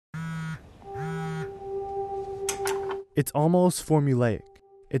It's almost formulaic.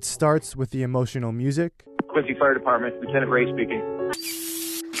 It starts with the emotional music. Quincy Fire Department, Lieutenant Ray speaking.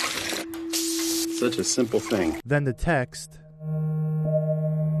 Such a simple thing. Then the text.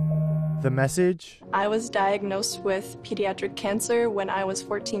 The message. I was diagnosed with pediatric cancer when I was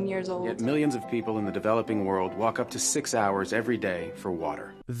 14 years old. Yet millions of people in the developing world walk up to 6 hours every day for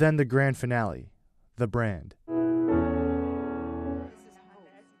water. Then the grand finale. The brand.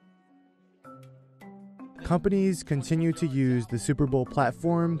 Companies continue to use the Super Bowl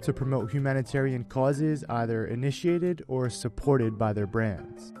platform to promote humanitarian causes either initiated or supported by their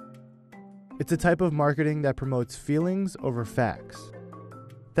brands. It's a type of marketing that promotes feelings over facts.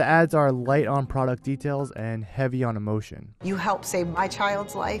 The ads are light on product details and heavy on emotion. You helped save my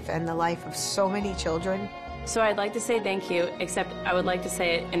child's life and the life of so many children. So I'd like to say thank you, except I would like to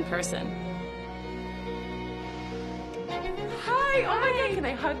say it in person. Hi, oh my God, can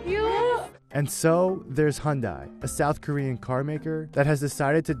I hug you? And so, there's Hyundai, a South Korean car maker that has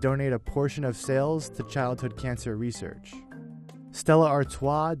decided to donate a portion of sales to childhood cancer research. Stella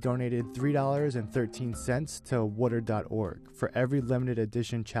Artois donated $3.13 to water.org for every limited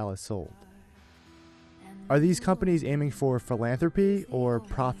edition chalice sold. Are these companies aiming for philanthropy or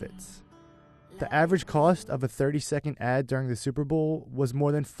profits? The average cost of a 30-second ad during the Super Bowl was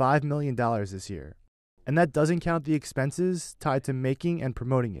more than $5 million this year. And that doesn't count the expenses tied to making and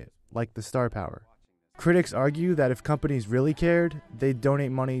promoting it, like the star power. Critics argue that if companies really cared, they'd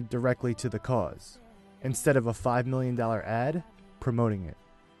donate money directly to the cause, instead of a $5 million ad promoting it.